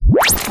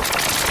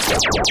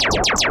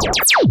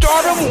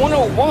Stardom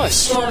 101.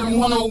 Stardom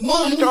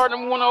 101.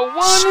 Stardom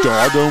 101.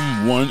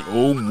 Stardom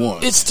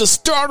 101. It's the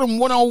Stardom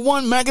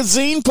 101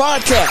 magazine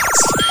podcast.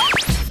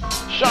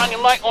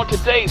 Shining light on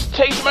today's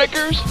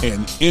tastemakers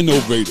and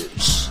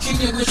innovators.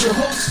 Kicking it with your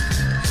host,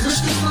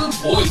 Christopher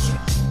Boykin.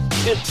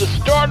 It's the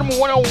Stardom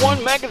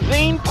 101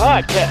 magazine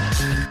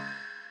podcast.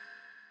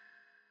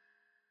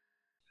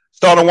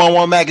 Stardom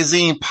 101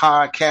 magazine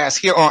podcast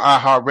here on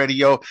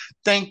iHeartRadio.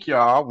 Thank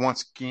y'all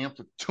once again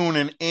for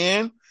tuning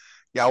in.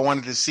 Y'all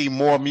wanted to see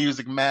more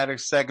Music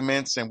Matters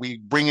segments, and we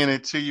bringing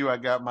it to you. I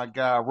got my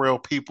guy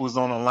Realpeoplez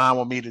on the line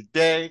with me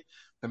today.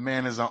 The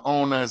man is an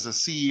owner, is a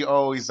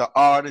CEO, he's an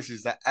artist,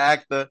 he's an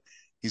actor.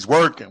 He's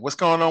working. What's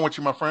going on with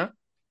you, my friend?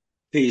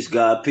 Peace,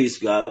 God,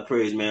 praise,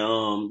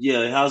 man.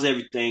 How's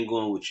everything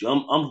going with you?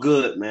 I'm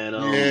good, man.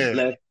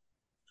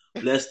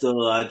 Blessed.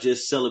 I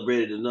just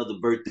celebrated another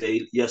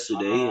birthday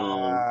yesterday.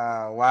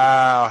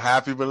 Wow,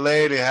 happy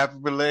belated.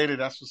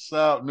 That's what's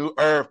up. New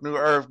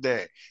Earth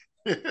Day.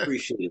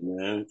 Appreciate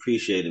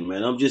it,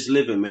 man. I'm just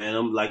living, man.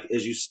 I'm like,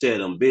 as you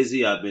said, I'm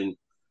busy. I've been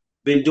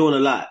doing a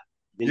lot.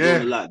 Doing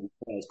a lot in the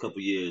past couple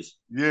of years.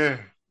 Yeah.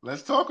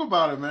 Let's talk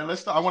about it, man.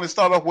 I want to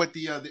start off with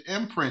the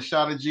imprint,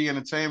 Shada G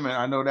Entertainment.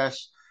 I know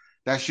that's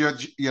your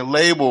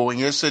label and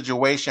your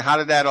situation. How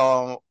did that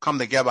all come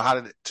together? How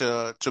did it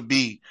to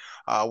be?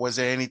 Was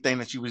there anything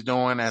that you was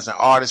doing as an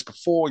artist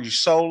before? You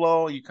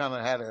solo? You kind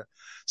of had a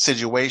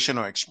situation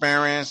or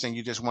experience and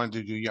you just wanted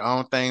to do your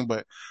own thing,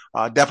 but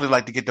definitely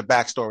like to get the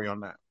backstory on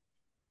that.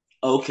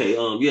 Okay.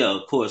 Yeah,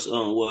 of course.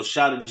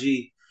 Shada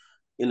G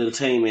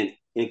Entertainment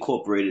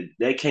Incorporated,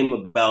 that came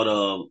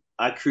about.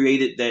 I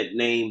created that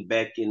name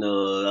back in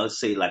I'd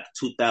say like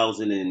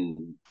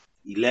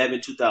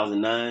 2011,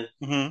 2009.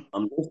 Mm-hmm.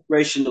 The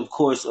inspiration, of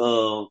course,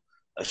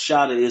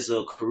 Shada is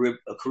a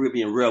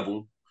Caribbean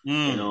rebel.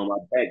 And my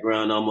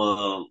background,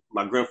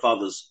 my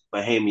grandfather's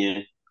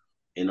Bahamian,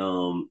 and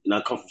I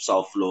come from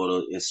South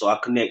Florida, and so I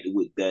connected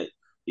with that.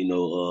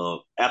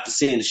 After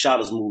seeing the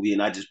Shada's movie,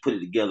 and I just put it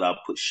together. I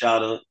put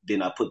Shada,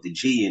 then I put the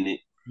G in it.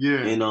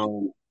 Yeah.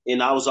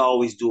 And I was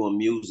always doing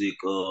music.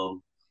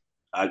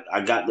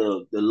 I got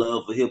the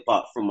love for hip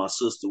hop from my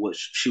sister.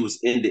 She was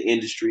in the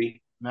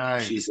industry.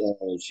 Nice. She's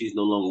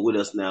no longer with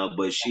us now,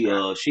 but she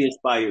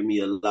inspired me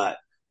a lot.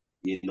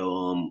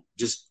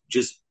 Just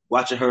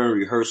watching her in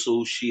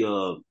rehearsal. She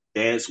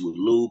danced with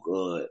Luke,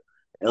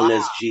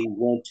 LSG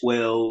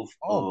 112.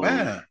 Oh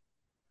man.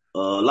 A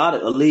lot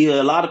of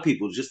Aaliyah, a lot of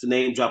people. Just to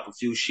name drop a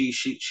few. She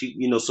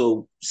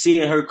so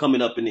seeing her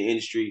coming up in the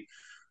industry,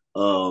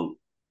 that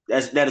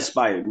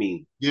inspired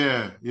me.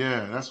 Yeah,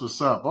 that's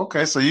what's up.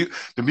 Okay, so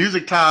the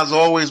music ties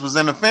always was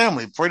in the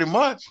family, pretty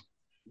much.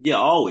 Yeah,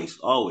 always.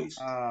 Oh,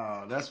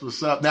 that's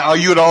what's up. Now, are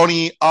you the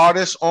only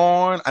artist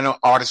on? I know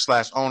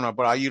artist/owner,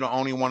 but are you the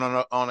only one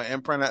on the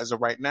imprint as of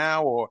right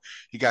now, or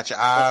you got your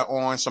eye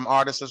on some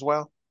artists as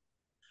well?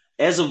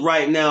 As of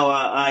right now,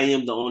 I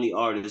am the only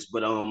artist,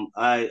 but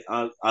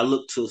I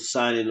look to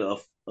sign in a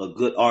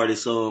good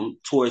artist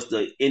towards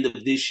the end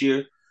of this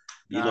year.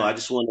 Nice. I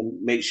just want to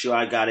make sure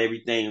I got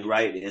everything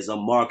right as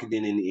I'm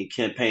marketing and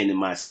campaigning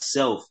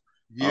myself.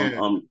 Yeah.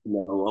 I'm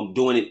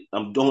doing it.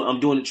 I'm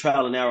doing the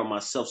trial and error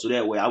myself, so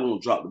that way I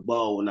won't drop the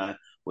ball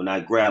when I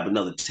grab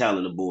another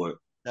talent aboard.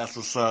 That's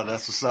what's up.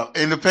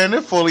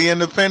 Independent, fully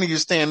independent. You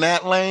stay in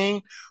that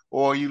lane,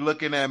 or are you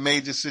looking at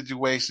major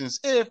situations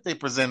if they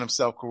present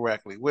themselves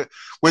correctly?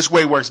 Which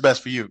way works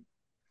best for you?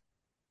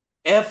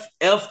 If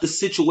the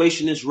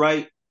situation is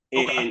right.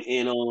 Okay.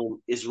 And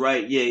it's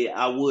right. Yeah,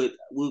 I would.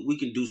 We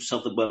can do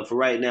something, but for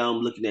right now,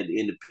 I'm looking at the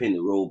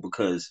independent role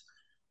because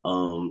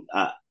I'm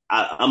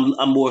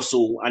more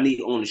so. I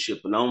need ownership,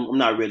 and I'm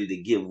not ready to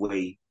give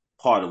away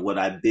part of what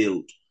I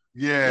built.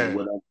 Yeah, and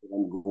what I'm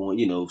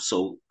going.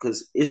 So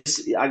because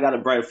I got a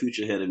bright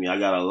future ahead of me. I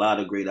got a lot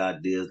of great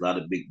ideas, a lot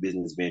of big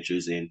business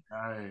ventures, and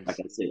nice. Like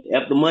I said,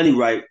 if the money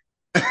right.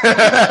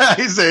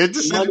 He said,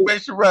 "The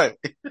situation right."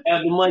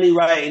 Have the money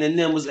right, and the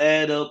numbers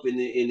add up, and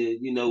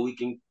we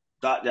can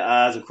dot the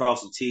I's and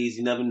cross the T's.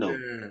 You never know.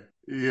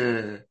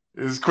 Yeah.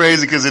 It's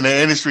crazy because in the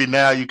industry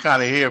now, you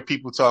kind of hear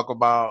people talk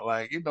about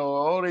like,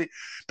 the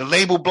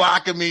label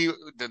blocking me,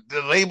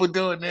 the label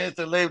doing this,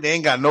 they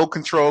ain't got no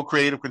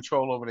creative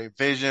control over their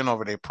vision,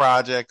 over their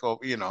project, or,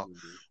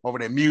 over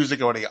their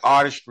music or their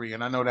artistry.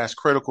 And I know that's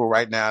critical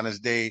right now in this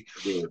day,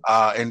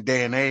 in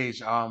day and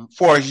age.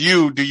 For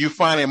you, do you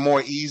find it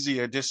more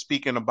easier, just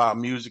speaking about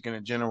music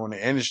in general in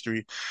the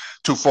industry,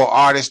 for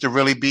artists to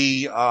really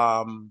be,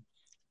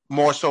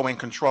 more so in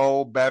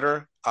control,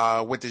 better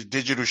with this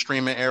digital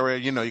streaming area?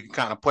 You can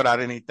kind of put out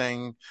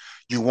anything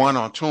you want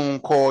on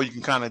TuneCore. You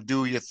can kind of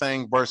do your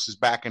thing versus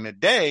back in the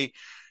day,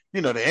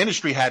 the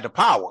industry had the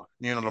power.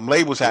 Them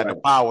labels had the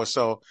power.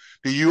 So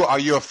are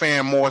you a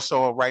fan more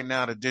so of right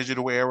now, the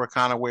digital era,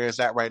 kind of where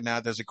it's at right now?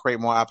 Does it create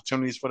more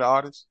opportunities for the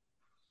artists?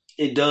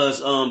 It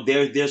does.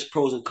 There's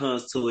pros and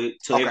cons to it,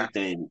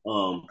 everything.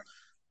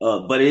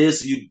 But it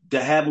is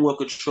to have more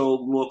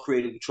control, more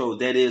creative control.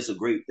 That is a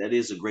great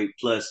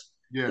plus.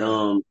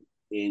 Yeah.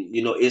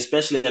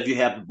 especially if you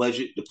have the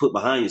budget to put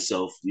behind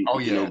yourself,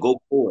 go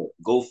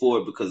for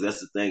it because that's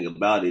the thing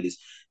about it is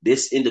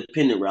this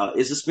independent route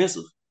is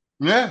expensive.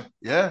 Yeah,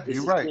 It's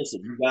you're right.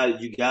 expensive. But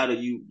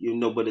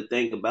the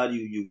thing about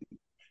you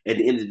at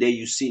the end of the day,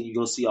 you're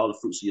gonna see all the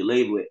fruits of your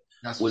labor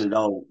when it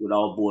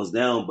all boils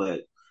down.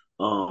 But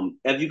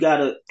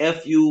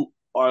if you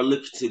are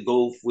looking to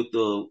go with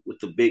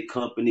the big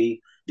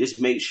company,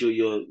 just make sure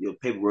your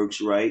paperwork's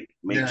right.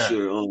 Make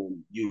sure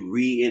you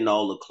read in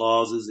all the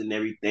clauses and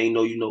everything.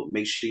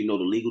 Make sure you know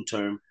the legal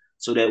term,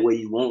 so that way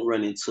you won't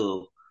run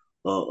into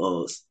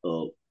a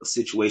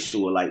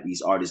situation where like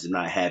these artists are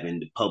not having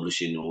the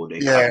publishing or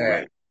their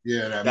copyright.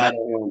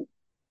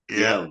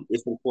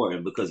 It's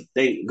important because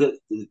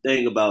the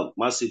thing about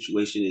my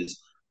situation is,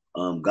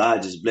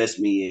 God just blessed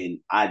me and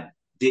I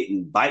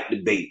didn't bite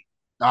the bait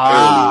early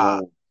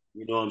on.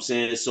 You know what I'm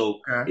saying?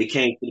 So it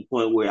came to the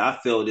point where I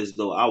felt as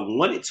though I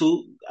wanted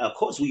to. Of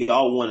course, we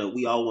all want to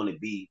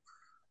be.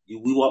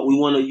 We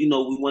want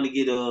to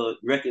get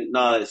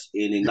recognized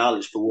and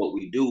acknowledged for what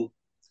we do.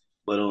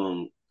 But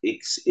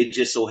it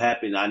just so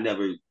happened I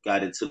never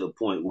got into the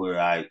point where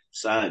I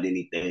signed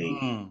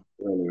anything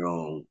earlier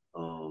on.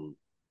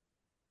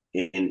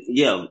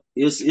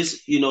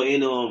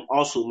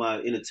 Also my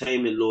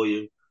entertainment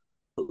lawyer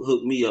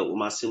hooked me up with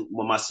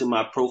my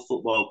semi-pro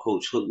football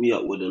coach hooked me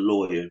up with a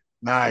lawyer.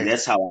 Nice. And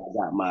that's how I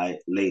got my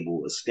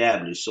label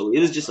established. So it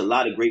was just a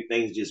lot of great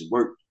things just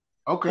worked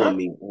for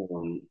me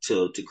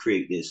to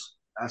create this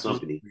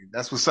company.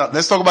 That's what's up.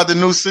 Let's talk about the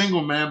new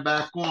single, man.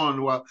 Back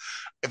on. Well,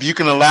 if you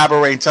can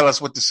elaborate and tell us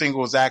what the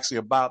single is actually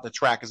about, the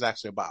track is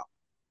actually about.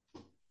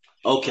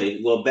 Okay,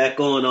 well,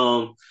 back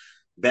on.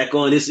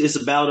 It's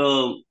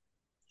about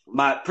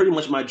pretty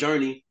much my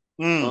journey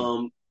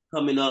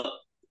coming up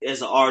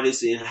as an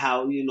artist and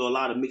how a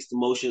lot of mixed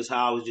emotions.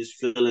 How I was just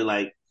feeling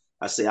like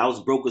I was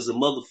broke as a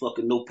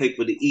motherfucker, no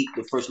paper to eat.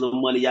 The first little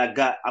money I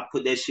got, I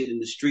put that shit in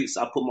the streets.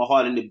 I put my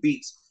heart in the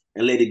beats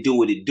and let it do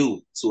what it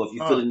do. So if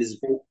you're feeling this,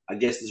 I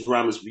guess this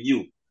rhyme is for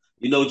you.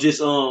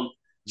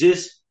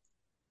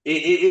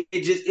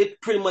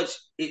 It pretty much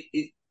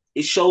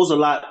it shows a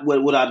lot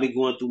what I've been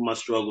going through, my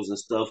struggles and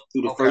stuff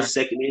through the first,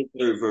 second, and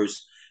third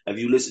verse. If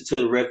you listen to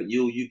the record,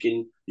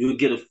 you'll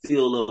get a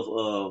feel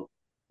of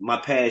my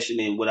passion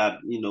and what a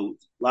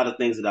lot of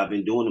things that I've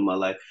been doing in my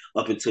life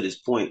up until this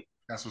point.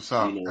 That's what's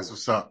up. That's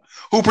what's up.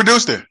 Who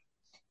produced it?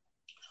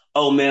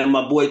 Oh man,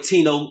 my boy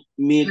Tino,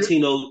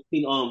 Martino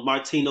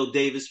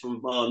Davis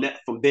from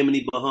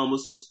Bimini,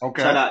 Bahamas.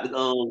 Okay. Shout out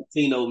to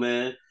Tino,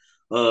 man.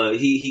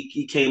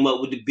 He came up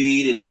with the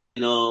beat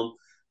and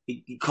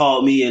he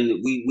called me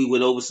and we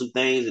went over some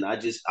things and I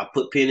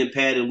put pen and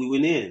pad and we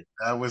went in.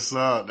 That was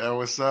up.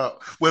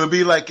 Will it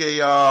be like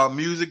a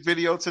music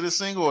video to the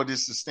single or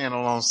just a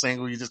standalone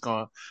single? You're just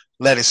gonna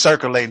let it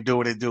circulate and do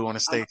what it do on the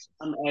stage?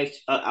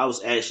 I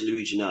was actually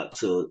reaching out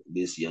to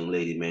this young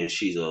lady, man.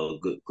 She's a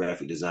good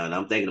graphic designer.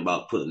 I'm thinking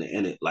about putting it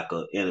in it like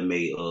an anime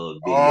video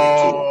too.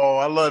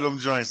 I love them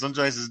joints. Them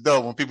joints is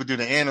dope when people do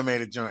the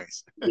animated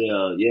joints.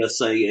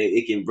 So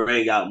it can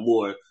bring out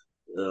more,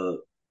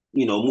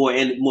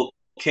 more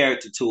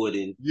character to it,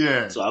 and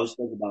so I was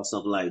thinking about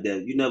something like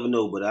that. You never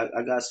know, but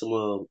I got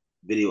some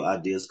video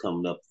ideas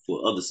coming up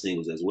for other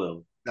singles as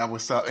well. That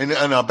was up. And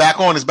back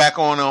on.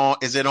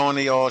 Is it on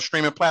the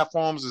streaming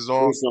platforms? It's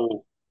on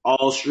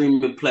all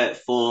streaming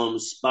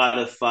platforms: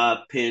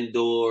 Spotify,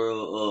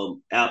 Pandora,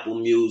 Apple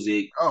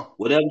Music,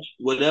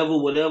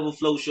 whatever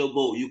floats your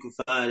boat. You can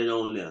find it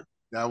on there.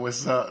 That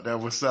was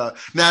up.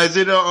 Now, is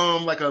it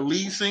like a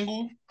lead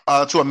single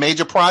to a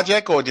major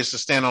project or just a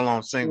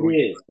standalone single?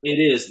 It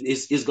is.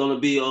 It's gonna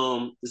be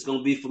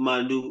for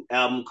my new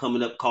album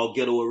coming up called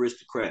Ghetto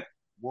Aristocrat.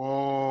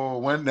 Whoa!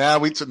 Now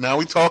we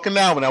talking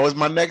now. That was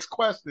my next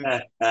question.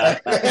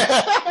 What's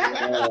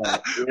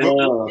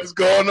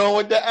going on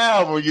with the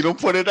album? You don't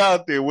put it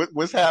out there.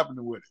 What's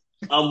happening with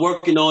it? I'm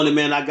working on it,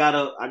 man. I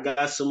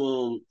got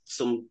some.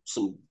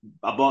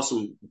 I bought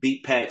some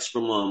beat packs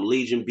from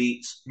Legion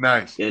Beats.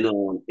 Nice. And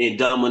in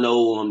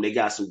Domino, they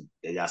got some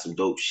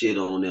dope shit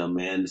on there,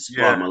 man. This is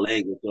part of my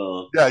language.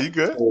 Yeah, you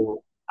good?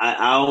 So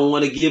I don't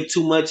want to give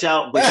too much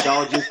out, but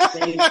y'all just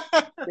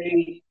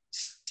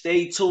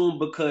stay tuned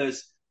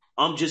because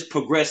I'm just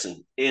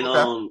progressing,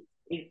 and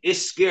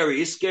it's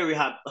scary. It's scary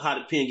how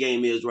the pen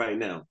game is right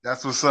now.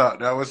 That's what's up.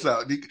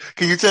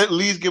 Can you at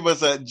least give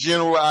us a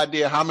general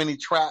idea how many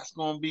tracks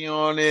gonna be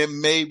on it?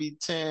 Maybe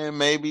 10.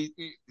 Maybe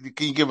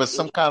can you give us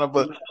some kind of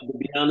a? To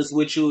be honest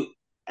with you,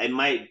 it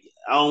might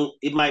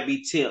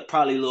be 10,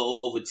 probably a little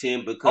over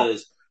 10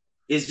 because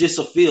it's just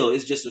a feel.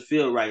 It's just a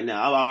feel right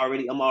now.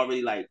 I'm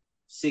already like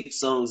 6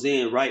 songs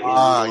in right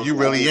now. You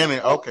really in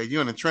it? Okay, you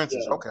in the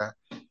trenches. Yeah. Okay.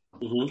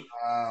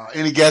 Mm-hmm.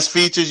 Any guest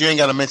features? You ain't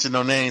got to mention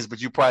no names, but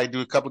you probably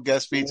do a couple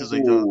guest features.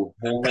 Don't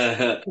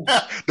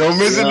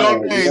mention no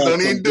names.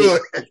 Don't even do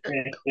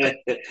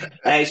it.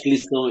 Actually,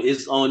 so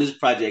it's on this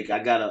project.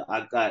 I got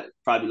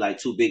probably like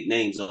 2 big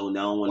names on.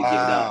 I don't want to give it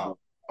out.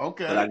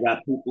 Okay. But I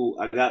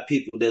got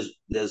people they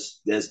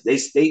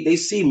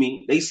see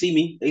me. They see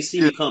me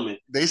coming.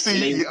 They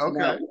see you.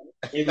 Okay.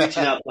 They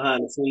reaching out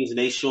behind the scenes and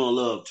they showing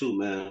love too,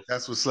 man.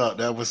 That's what's up.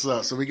 That what's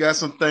up. So we got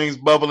some things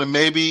bubbling.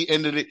 Maybe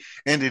end of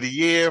the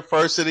year,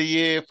 first of the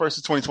year, first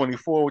of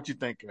 2024. What you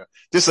think?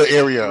 This is an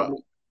area.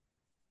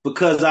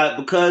 Because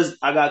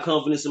I got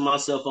confidence in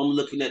myself. I'm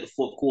looking at the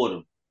fourth quarter.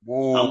 I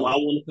Whoa.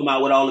 want to come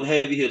out with all the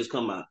heavy hitters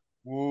come out.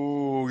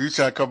 Whoa, you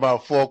trying to come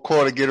out fourth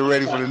quarter, get it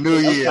ready for the new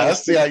year. I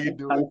see how you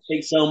do I'm trying it. to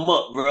shake something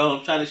up, bro.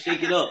 I'm trying to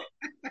shake it up.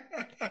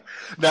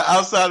 Now,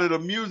 outside of the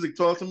music,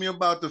 talk to me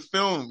about the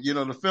film. You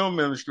know, the film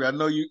industry. I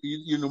know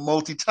you're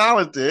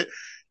multi-talented.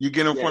 You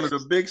get in front of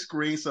the big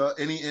screen. So,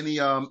 any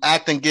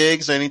acting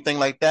gigs or anything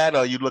like that?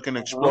 Are you looking to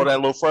explore that a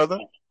little further?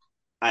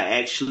 I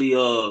actually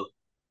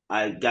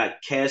I got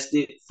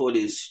casted for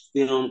this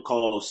film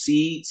called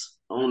Seeds.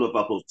 I don't know if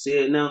I'm supposed to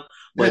say it now,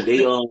 but they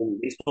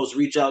supposed to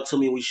reach out to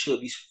me. We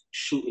should be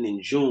shooting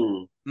in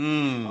June.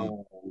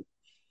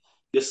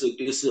 This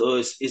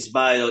is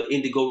by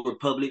Indigo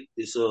Republic.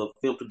 It's a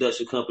film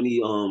production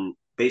company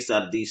based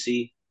out of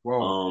DC.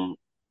 Whoa.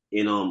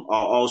 And I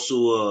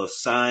also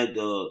signed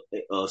a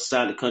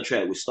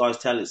contract with Stars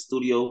Talent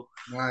Studio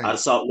out of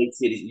Salt Lake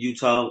City,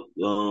 Utah.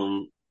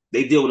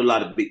 They deal with a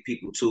lot of big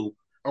people too.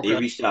 Okay. They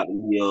reached out to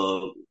me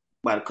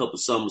about a couple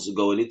summers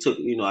ago, and it took,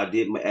 I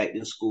did my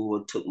acting school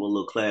and took my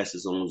little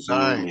classes on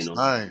Zoom.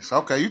 Nice.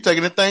 Okay, you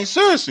taking the thing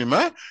seriously,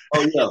 man.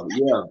 Oh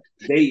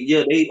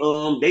yeah.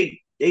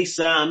 They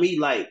signed me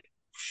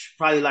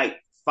probably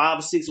 5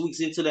 or 6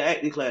 weeks into the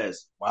acting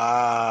class.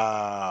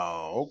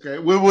 Wow. Okay.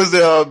 What was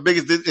the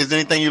biggest? Is there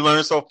anything you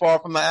learned so far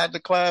from the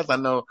acting class? I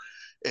know.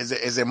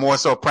 Is it more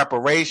so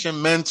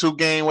preparation, mental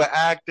game with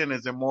acting?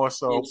 Is it more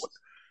so?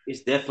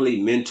 It's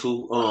definitely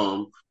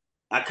mental.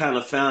 I kind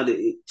of found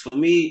it for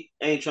me.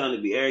 I ain't trying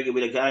to be arrogant,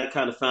 but I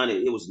kind of found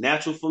it was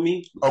natural for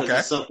me because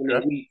it's something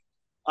that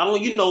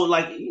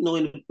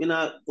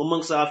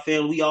amongst our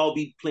family, we all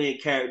be playing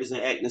characters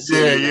and acting.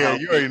 Yeah,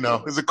 you already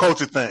know. It's a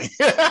culture thing.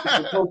 It's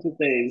a culture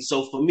thing.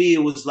 So for me,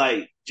 it was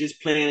like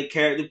just playing a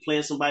character,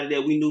 playing somebody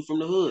that we knew from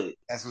the hood.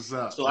 That's what's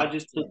up. So I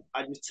just took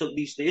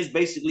these things. It's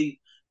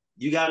basically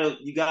you gotta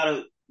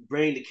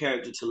bring the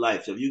character to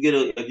life. So if you get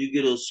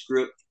a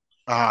script,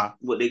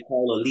 what they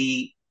call a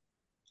lead,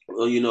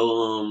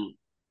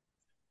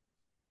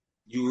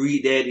 you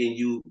read that and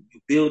you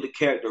build the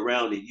character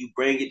around it. You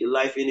bring it to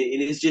life in it,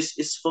 and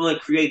it's fun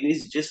creating.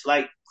 It's just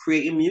like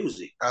creating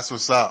music. That's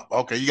what's up.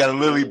 Okay, you got to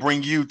literally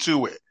bring you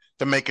to it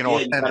to make it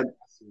authentic.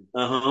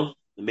 To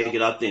make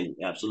it authentic.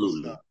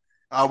 Absolutely.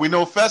 We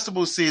know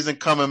festival season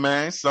coming,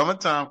 man.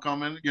 Summertime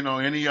coming.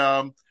 Any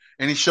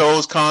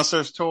shows,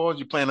 concerts, tours?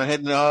 You plan on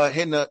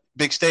hitting the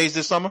big stage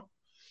this summer?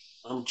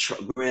 I've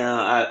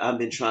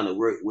been trying to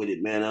work with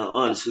it, man.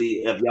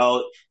 Honestly, if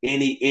y'all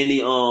any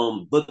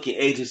booking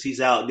agencies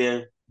out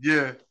there,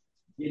 get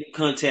in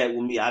contact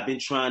with me. I've been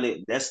trying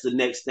to. That's the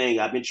next thing.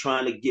 I've been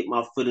trying to get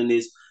my foot in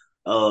this.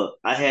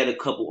 I had a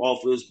couple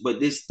offers, but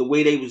the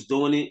way they was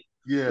doing it,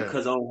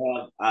 because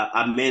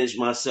I manage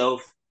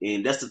myself,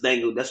 and that's the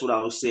thing. That's what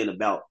I was saying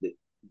about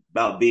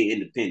being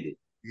independent.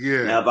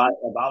 Yeah. Now, if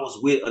I was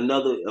with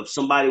if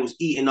somebody was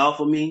eating off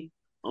of me,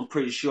 I'm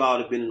pretty sure I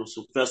would have been in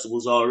some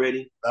festivals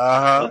already.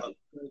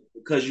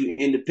 Because you're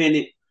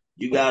independent,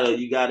 you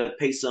gotta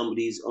pay some of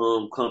these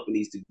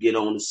companies to get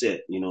on the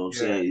set. You know what I'm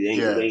saying?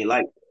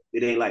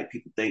 It ain't like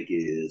people think it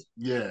is.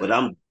 Yeah. But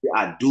I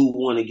do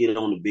want to get it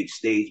on the big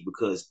stage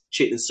because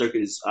Chitlin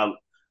Circuit I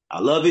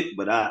love it,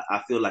 but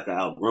I feel like I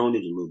outgrown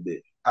it a little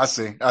bit. I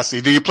see.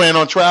 Do you plan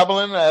on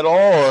traveling at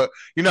all? Or,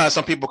 how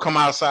some people come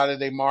outside of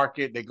their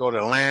market, they go to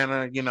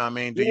Atlanta, you know what I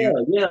mean? Man.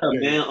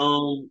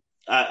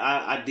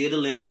 I did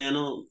Atlanta.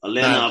 Nice.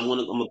 I'm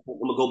gonna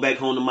go back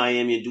home to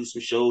Miami and do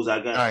some shows. I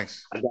got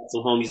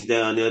some homies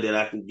down there that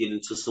I can get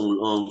into some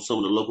of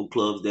the local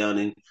clubs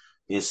down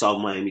in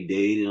South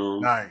Miami-Dade.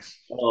 Nice.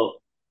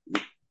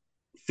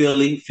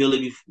 Philly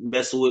be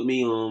messing with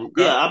me.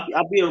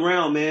 I'll be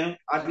around, man.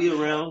 I'll be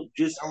around.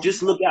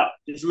 Just look out.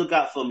 Just look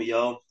out for me,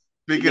 y'all.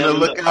 Speaking of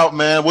look out,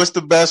 man, what's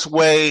the best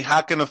way? How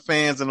can the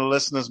fans and the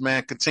listeners,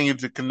 man, continue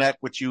to connect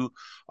with you,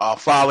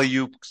 follow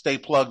you, stay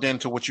plugged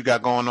into what you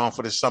got going on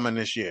for the summer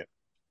this year?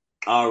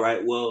 All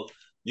right. Well,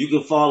 you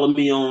can follow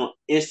me on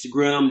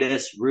Instagram.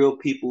 That's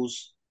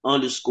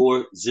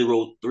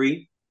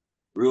realpeoplez_03.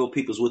 Real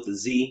Peoples with a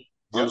Z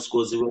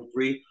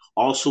 _03.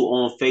 Also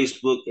on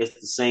Facebook, it's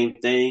the same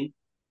thing.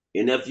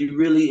 And if you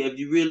really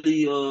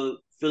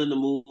feeling the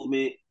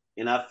movement,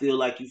 and I feel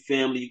like you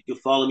family, you can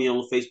follow me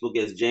on Facebook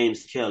as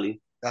James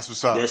Kelly. That's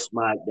what's up. That's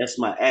my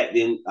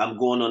acting. I'm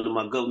going under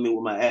my government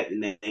with my acting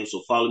name,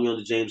 so follow me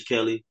under James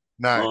Kelly.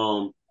 Nice.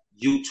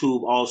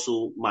 YouTube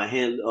also, my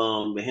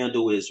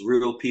handle is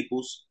Real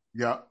Peoples.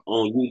 Yeah.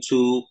 On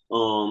YouTube.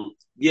 Go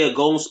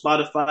on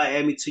Spotify,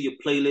 add me to your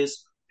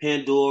playlist,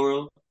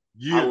 Pandora.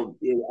 Yeah.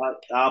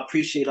 I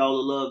appreciate all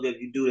the love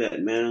if you do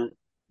that, man.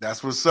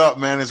 That's what's up,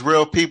 man. It's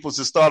Real Peoples.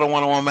 It's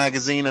STARDOM101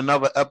 magazine.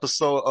 Another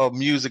episode of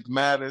Music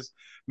Matters.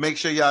 Make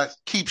sure y'all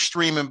keep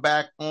streaming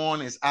back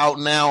on. It's out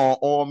now on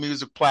all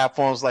music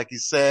platforms, like he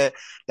said.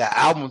 The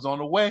album's on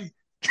the way.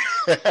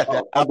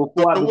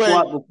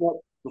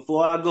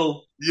 Before I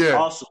go,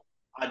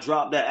 I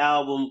dropped that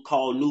album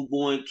called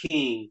Newborn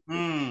King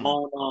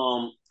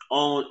on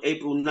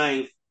April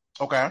 9th.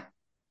 Okay.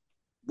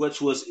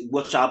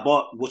 Which I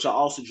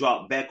also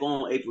dropped back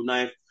on April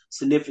 9th.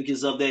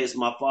 Significance of that is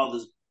my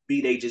father's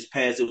B-Day just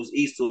passed. It was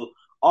Easter.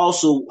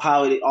 Also,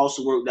 how it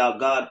also worked out.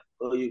 God,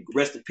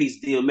 rest in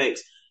peace, DMX.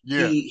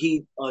 Yeah.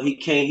 He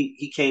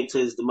came to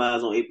his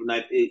demise on April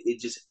 9th. It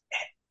just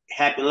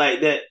happened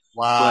like that.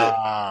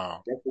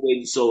 Wow. But that's the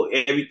way. So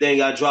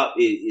everything I drop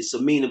is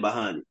some meaning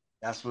behind it.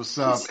 That's what's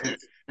up.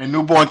 And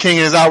Newborn King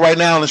is out right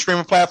now on the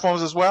streaming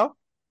platforms as well?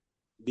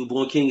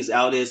 Newborn King is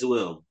out as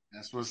well.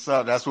 That's what's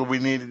up. That's what we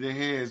needed to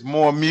hear. It's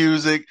more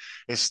music.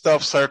 It's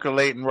stuff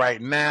circulating right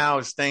now.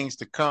 It's things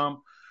to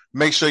come.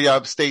 Make sure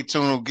y'all stay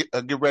tuned.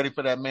 Get ready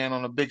for that man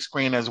on the big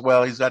screen as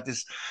well. He's got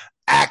this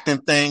acting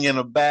thing in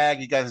a bag.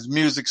 He got his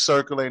music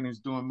circulating. He's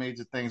doing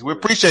major things. We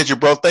appreciate you,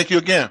 bro. Thank you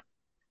again.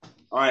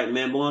 All right,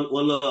 man. One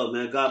love,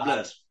 man. God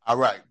bless. All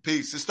right.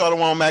 Peace. It's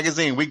STARDOM101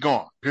 Magazine. We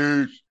gone.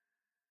 Peace.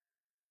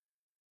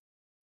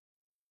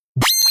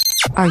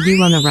 Are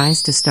you on the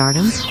rise to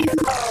stardom?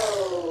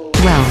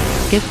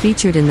 Well, get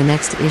featured in the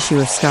next issue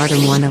of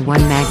STARDOM101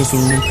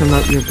 Magazine and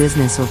promote your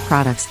business or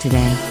products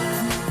today.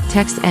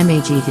 Text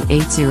MAG to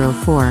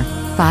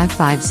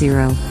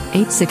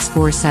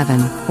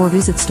 804-550-8647 or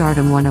visit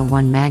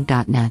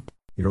stardom101mag.net.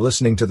 You're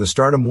listening to the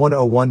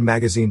STARDOM101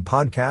 Magazine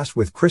podcast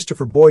with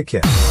Christopher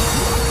Boykin.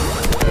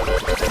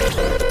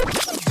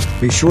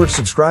 Be sure to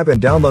subscribe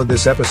and download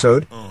this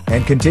episode,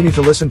 and continue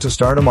to listen to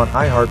Stardom on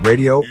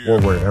iHeartRadio or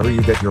wherever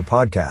you get your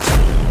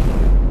podcasts.